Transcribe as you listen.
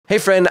Hey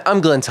friend,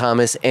 I'm Glenn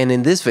Thomas, and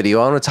in this video,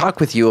 I want to talk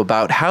with you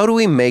about how do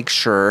we make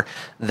sure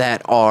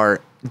that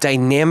our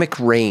dynamic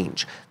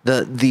range,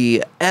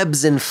 the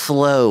ebbs and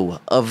flow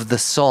of the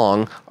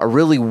song are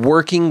really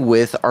working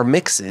with our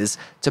mixes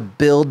to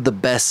build the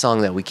best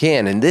song that we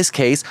can. In this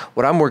case,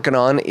 what I'm working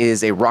on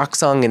is a rock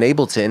song in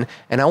Ableton,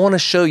 and I want to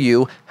show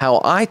you how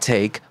I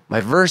take my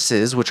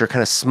verses, which are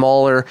kind of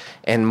smaller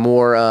and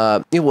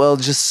more,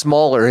 just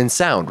smaller in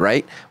sound,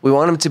 right? We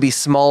want them to be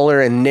smaller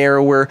and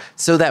narrower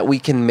so that we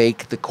can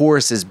make the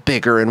choruses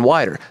bigger and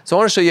wider. So I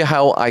want to show you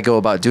how I go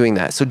about doing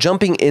that. So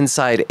jumping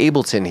inside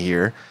Ableton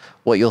here,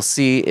 what you'll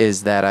see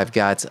is that I've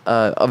got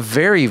a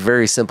very,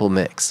 very simple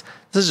mix.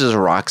 This is just a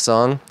rock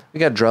song. We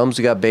got drums,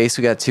 we got bass,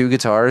 we got two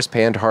guitars,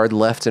 panned hard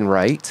left and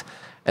right.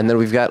 And then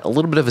we've got a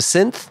little bit of a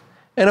synth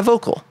and a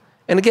vocal.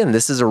 And again,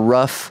 this is a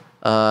rough,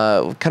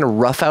 kind of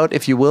rough out,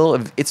 if you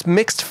will. It's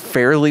mixed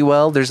fairly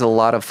well. There's a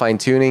lot of fine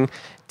tuning.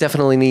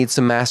 Definitely needs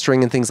some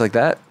mastering and things like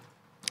that.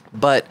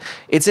 But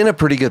it's in a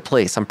pretty good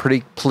place. I'm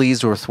pretty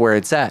pleased with where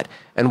it's at.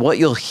 And what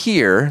you'll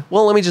hear,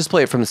 well, let me just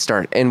play it from the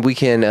start and we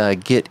can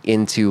get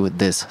into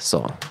this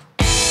song.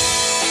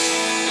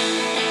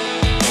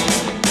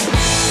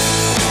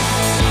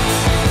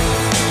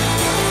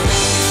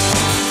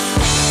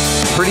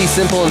 Pretty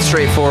simple and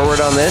straightforward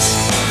on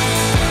this.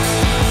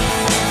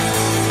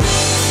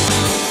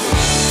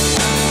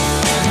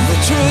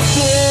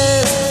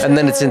 And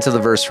then it's into the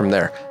verse from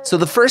there. So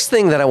the first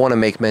thing that I want to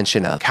make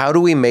mention of, how do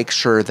we make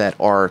sure that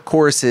our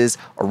choruses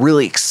are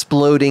really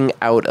exploding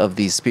out of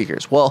these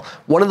speakers? Well,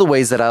 one of the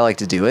ways that I like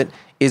to do it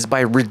is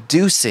by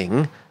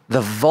reducing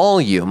the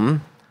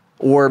volume,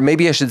 or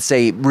maybe I should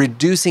say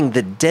reducing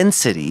the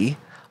density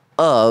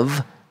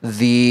of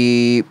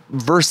the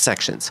verse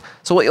sections.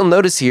 So what you'll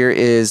notice here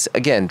is,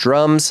 again,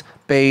 drums,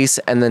 bass,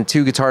 and then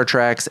two guitar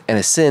tracks and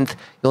a synth.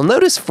 You'll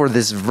notice for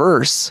this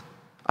verse,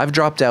 I've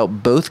dropped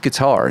out both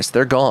guitars,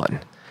 they're gone.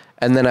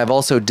 And then I've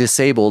also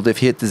disabled,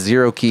 if you hit the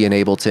 0 key in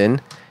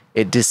Ableton,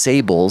 it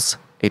disables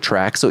a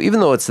track. So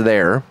even though it's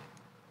there,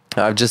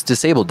 I've just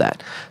disabled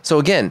that. So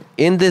again,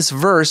 in this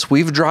verse,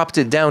 we've dropped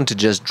it down to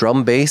just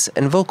drum, bass,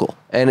 and vocal.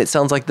 And it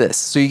sounds like this.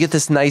 So you get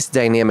this nice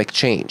dynamic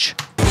change.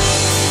 The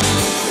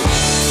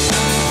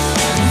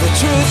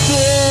truth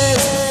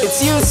is,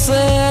 it's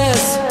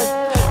useless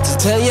to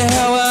tell you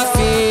how I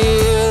feel.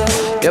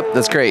 Yep,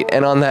 that's great.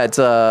 And on that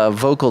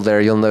vocal there,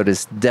 you'll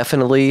notice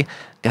definitely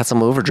got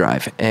some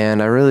overdrive.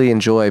 And I really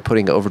enjoy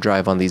putting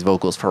overdrive on these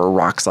vocals for a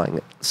rock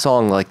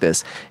song like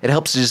this. It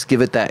helps to just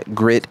give it that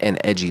grit and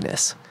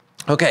edginess.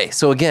 Okay,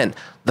 so again,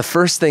 the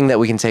first thing that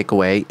we can take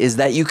away is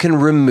that you can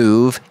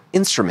remove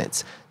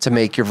instruments to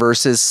make your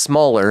verses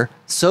smaller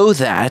so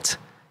that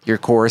your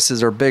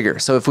choruses are bigger.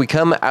 So if we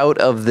come out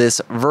of this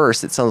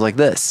verse, it sounds like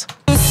this.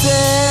 You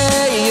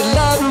say you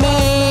love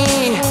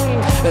me,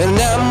 and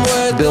I'm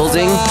worth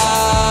Building.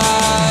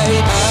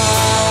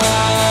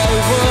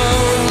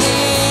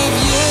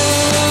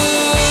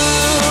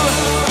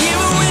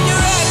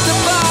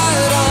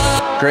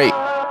 Great.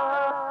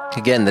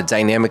 Again, the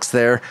dynamics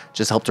there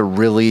just help to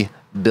really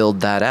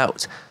build that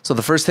out. So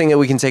the first thing that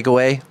we can take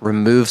away,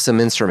 remove some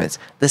instruments.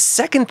 The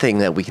second thing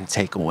that we can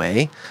take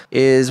away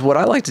is what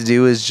I like to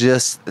do is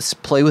just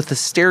play with the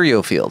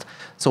stereo field.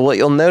 So what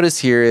you'll notice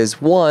here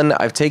is, one,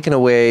 I've taken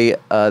away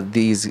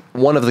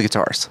one of the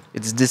guitars.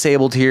 It's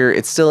disabled here.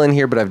 It's still in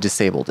here, but I've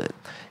disabled it.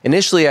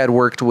 Initially, I'd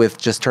worked with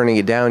just turning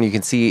it down. You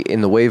can see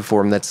in the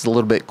waveform that's a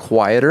little bit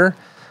quieter.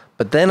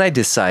 But then I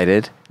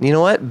decided, you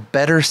know what?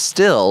 Better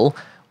still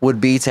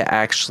would be to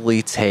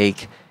actually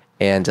take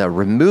and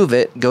remove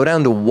it, go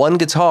down to one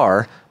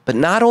guitar. But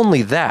not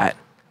only that,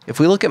 if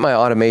we look at my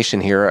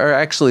automation here, or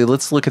actually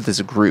let's look at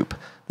this group.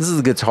 This is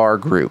a guitar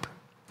group.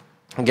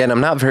 Again,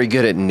 I'm not very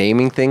good at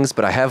naming things,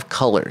 but I have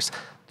colors.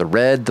 The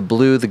red, the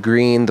blue, the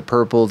green, the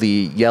purple,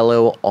 the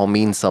yellow all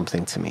mean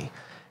something to me.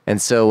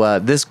 And so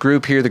this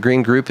group here, the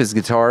green group, is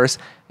guitars.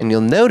 And you'll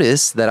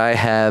notice that I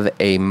have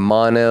a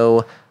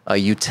mono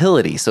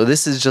utility. So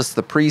this is just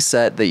the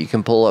preset that you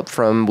can pull up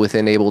from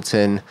within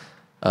Ableton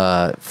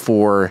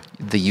for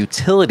the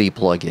utility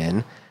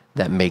plugin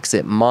that makes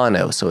it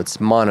mono. So it's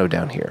mono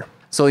down here.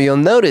 So you'll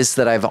notice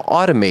that I've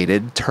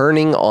automated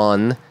turning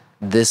on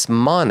this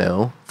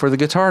mono for the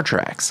guitar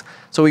tracks.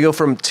 So we go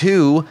from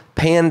two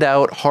panned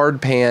out,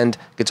 hard panned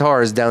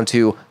guitars down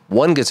to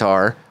one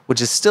guitar, which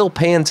is still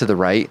panned to the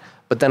right,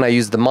 but then I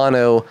use the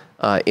mono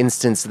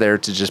instance there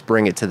to just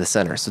bring it to the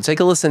center. So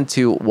take a listen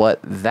to what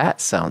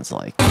that sounds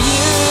like.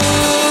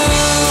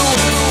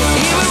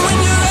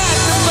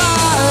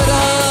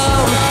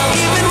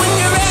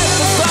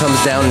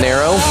 Comes down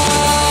narrow.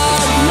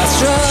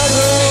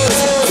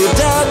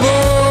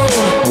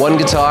 One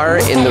guitar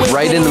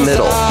right in the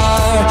middle.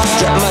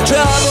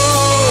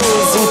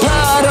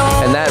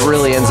 And that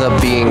really ends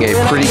up being a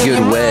pretty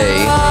good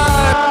way.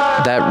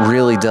 That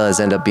really does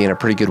end up being a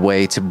pretty good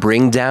way to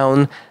bring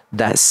down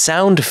that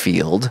sound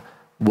field.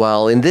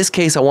 While in this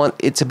case, I want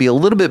it to be a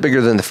little bit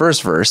bigger than the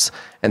first verse,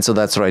 and so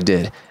that's what I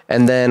did.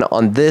 And then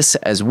on this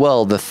as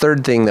well, the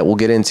third thing that we'll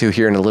get into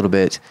here in a little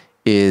bit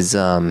is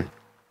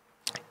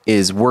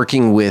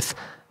working with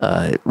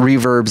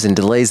reverbs and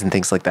delays and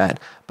things like that.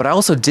 But I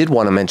also did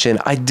want to mention,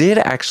 I did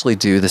actually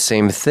do the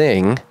same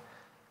thing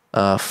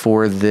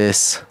for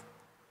this.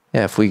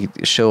 Yeah, if we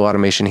show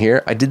automation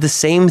here, I did the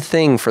same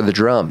thing for the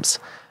drums.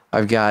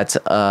 I've got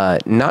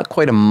not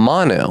quite a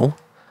mono,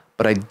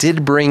 but I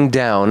did bring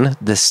down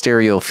the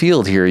stereo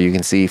field here. You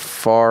can see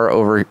far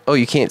over. Oh,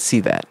 you can't see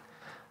that.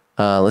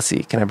 Let's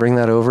see. Can I bring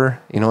that over?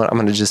 You know what? I'm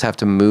going to just have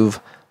to move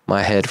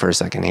my head for a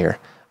second here.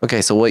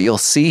 Okay, so what you'll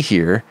see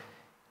here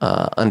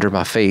under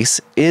my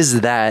face is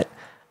that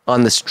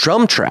on this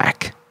drum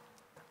track,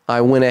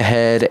 I went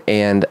ahead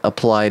and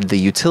applied the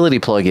utility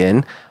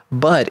plugin,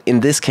 but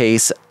in this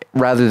case,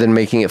 rather than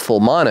making it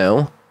full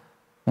mono,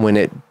 when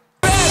it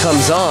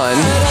comes on,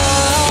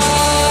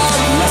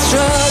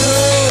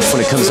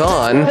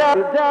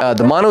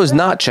 the mono is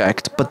not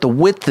checked, but the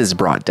width is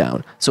brought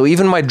down. So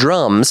even my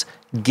drums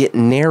get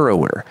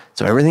narrower.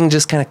 So everything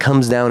just kind of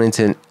comes down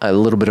into a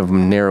little bit of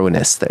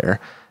narrowness there,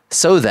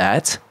 so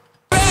that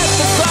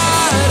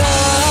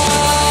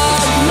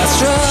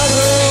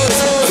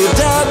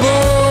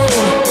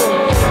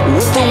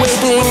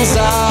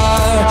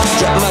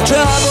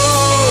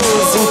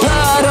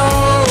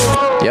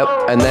yep,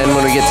 and then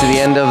when we get to the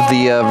end of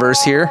the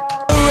verse here,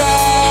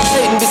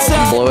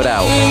 blow it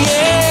out.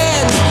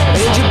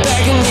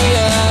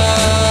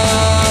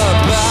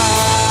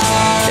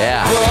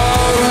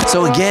 Yeah.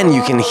 So again,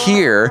 you can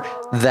hear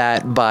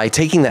that by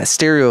taking that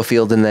stereo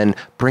field and then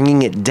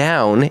bringing it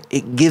down,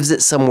 it gives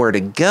it somewhere to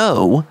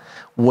go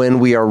when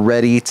we are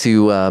ready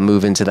to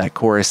move into that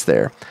chorus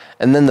there.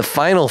 And then the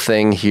final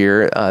thing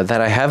here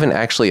that I haven't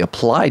actually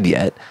applied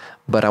yet,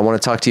 but I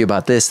want to talk to you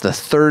about this. The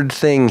third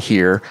thing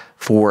here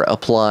for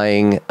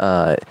applying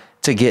to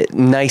get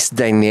nice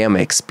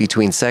dynamics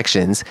between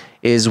sections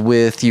is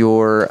with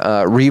your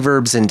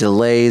reverbs and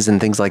delays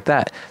and things like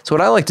that. So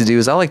what I like to do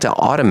is I like to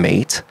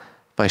automate.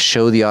 If I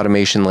show the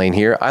automation lane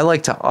here, I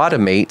like to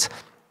automate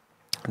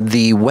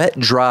the wet,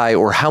 dry,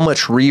 or how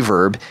much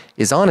reverb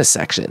is on a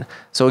section.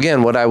 So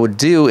again, what I would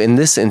do in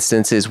this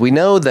instance is we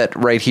know that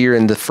right here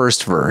in the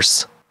first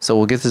verse, so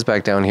we'll get this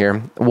back down here,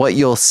 what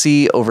you'll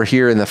see over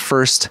here in the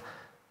first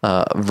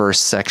verse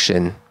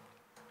section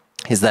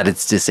is that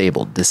it's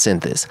disabled, the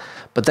synth is.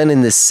 But then in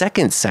this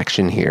second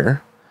section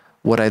here,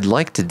 what I'd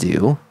like to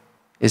do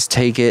is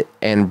take it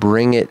and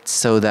bring it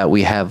so that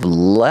we have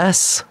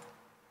less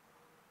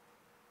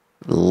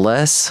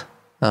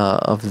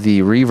of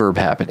the reverb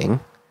happening.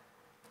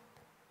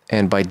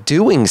 And by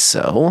doing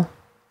so,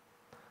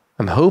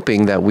 I'm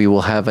hoping that we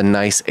will have a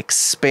nice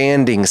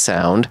expanding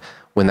sound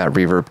when that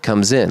reverb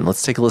comes in.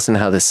 Let's take a listen to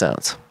how this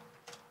sounds.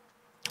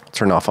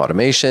 Turn off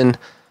automation.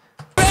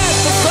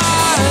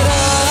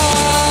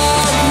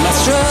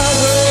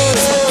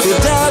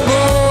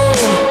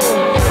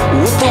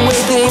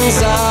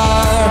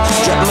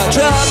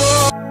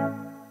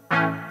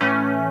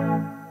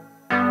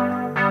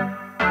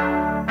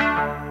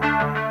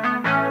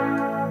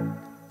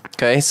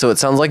 Okay, so it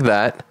sounds like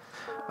that.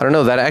 I don't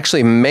know, that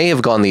actually may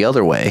have gone the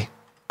other way.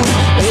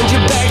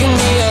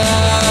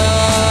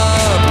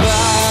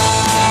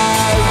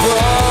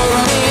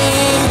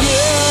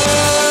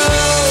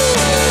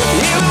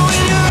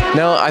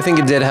 No, I think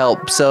it did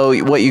help.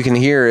 So what you can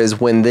hear is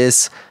when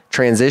this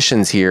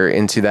transitions here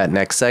into that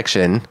next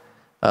section,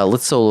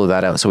 let's solo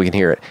that out so we can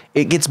hear it.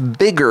 It gets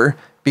bigger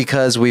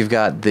because we've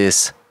got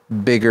this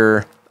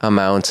bigger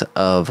amount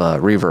of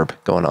reverb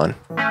going on.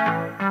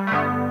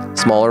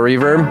 Smaller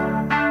reverb.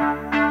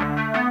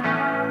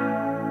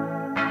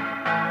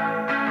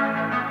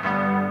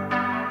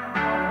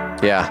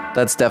 Yeah,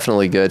 that's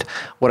definitely good.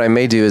 What I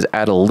may do is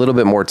add a little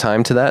bit more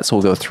time to that. So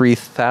we'll go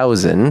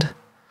 3,000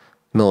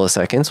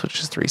 milliseconds, which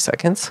is 3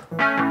 seconds.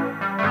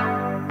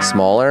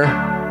 Smaller.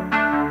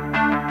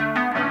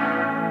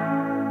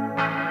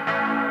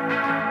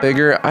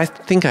 Bigger. I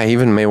think I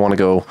even may want to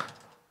go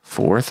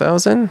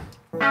 4,000,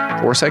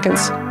 4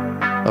 seconds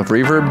of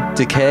reverb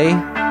decay.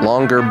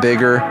 Longer,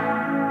 bigger.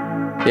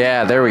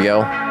 Yeah, there we go.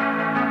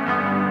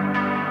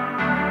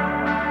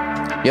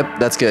 Yep,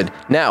 that's good.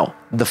 Now,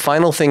 the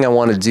final thing I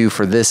want to do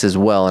for this as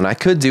well, and I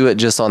could do it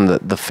just on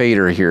the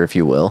fader here, if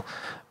you will,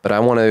 but I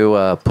want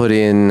to put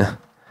in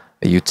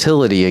a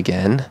utility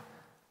again,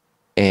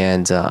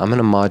 and I'm going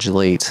to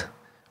modulate,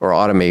 or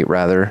automate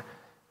rather,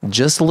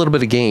 just a little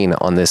bit of gain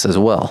on this as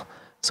well.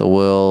 So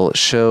we'll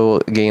show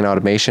gain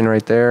automation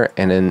right there,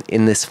 and then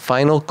in this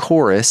final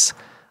chorus,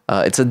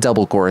 it's a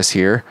double chorus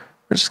here,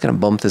 we're just going to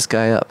bump this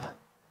guy up,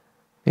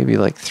 maybe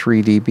like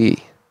 3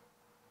 dB.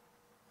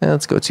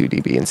 Let's go 2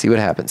 dB and see what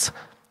happens.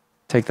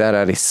 Take that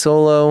out of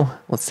solo.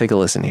 Let's take a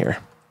listen here.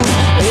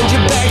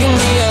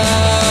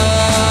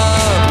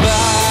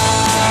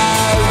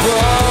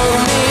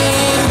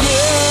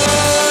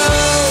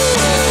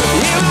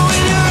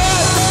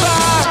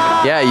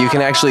 Yeah, you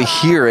can actually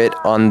hear it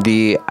on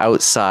the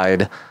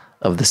outside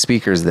of the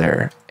speakers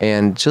there.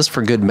 And just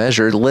for good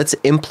measure, let's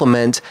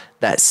implement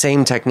that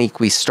same technique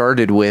we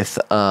started with,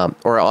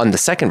 or on the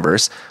second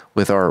verse,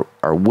 with our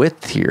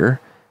width here.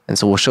 And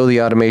so we'll show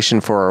the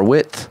automation for our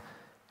width,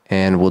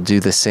 and we'll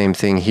do the same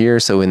thing here.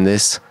 So in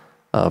this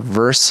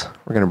verse,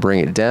 we're going to bring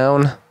it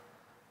down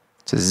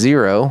to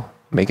 0,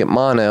 make it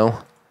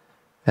mono.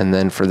 And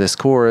then for this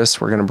chorus,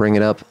 we're going to bring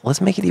it up.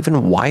 Let's make it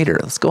even wider.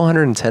 Let's go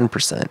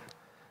 110%.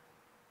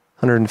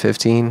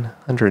 115,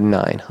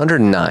 109,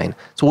 109.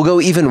 So we'll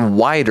go even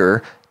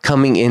wider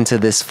coming into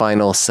this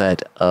final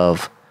set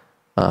of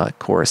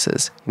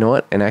choruses. You know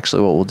what? And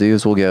actually what we'll do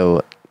is we'll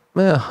go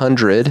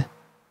 100,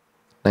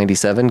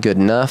 97, good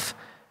enough.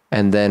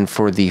 And then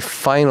for the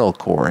final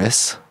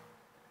chorus,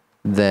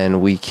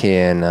 then we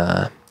can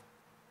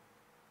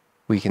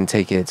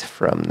take it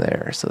from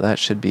there. So that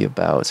should be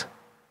about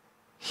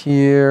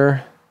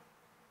here.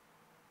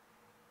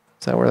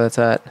 Is that where that's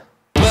at?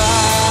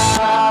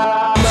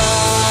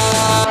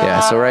 Yeah,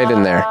 so right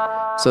in there.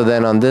 So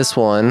then on this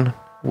one,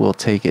 we'll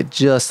take it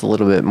just a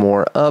little bit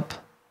more up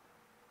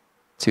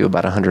to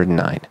about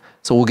 109.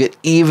 So we'll get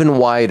even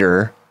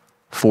wider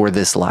for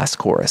this last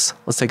chorus.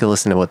 Let's take a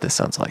listen to what this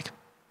sounds like.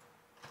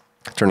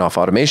 Turn off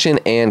automation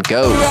and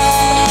go.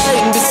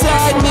 Right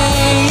beside me,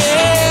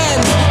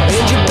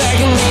 and you're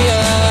backing me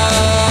up.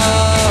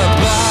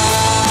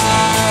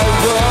 I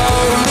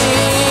won't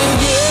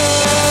leave you,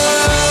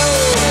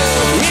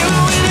 even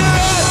when you're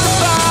at the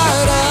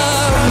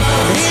bottom,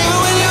 even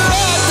when you're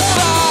at the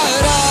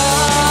bottom.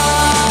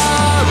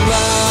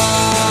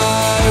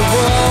 I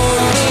won't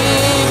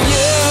leave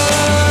you,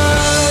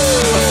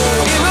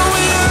 even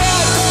when you're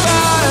at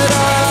the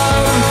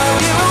bottom,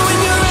 even when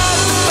you're at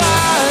the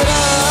bottom.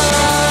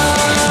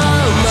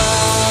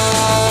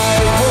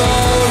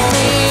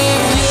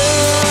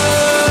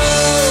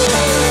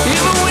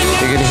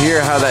 You can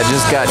hear how that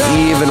just got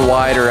even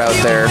wider out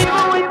there.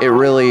 It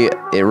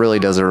really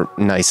does a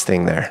nice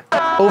thing there.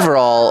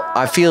 Overall,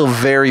 I feel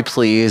very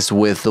pleased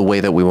with the way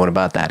that we went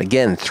about that.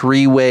 Again,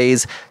 3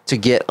 ways to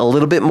get a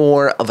little bit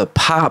more of a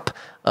pop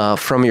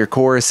from your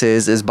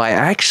choruses is by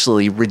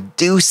actually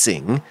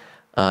reducing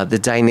the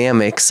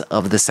dynamics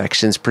of the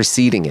sections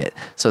preceding it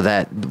so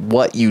that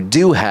what you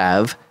do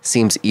have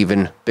seems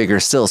even bigger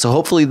still. So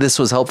hopefully this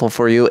was helpful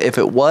for you. If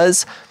it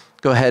was,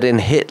 go ahead and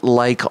hit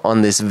like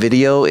on this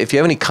video. If you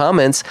have any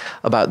comments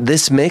about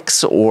this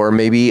mix or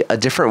maybe a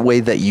different way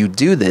that you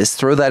do this,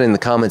 throw that in the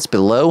comments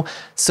below.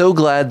 So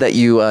glad that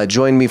you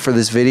joined me for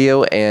this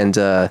video, and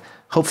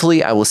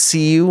hopefully I will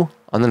see you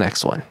on the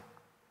next one.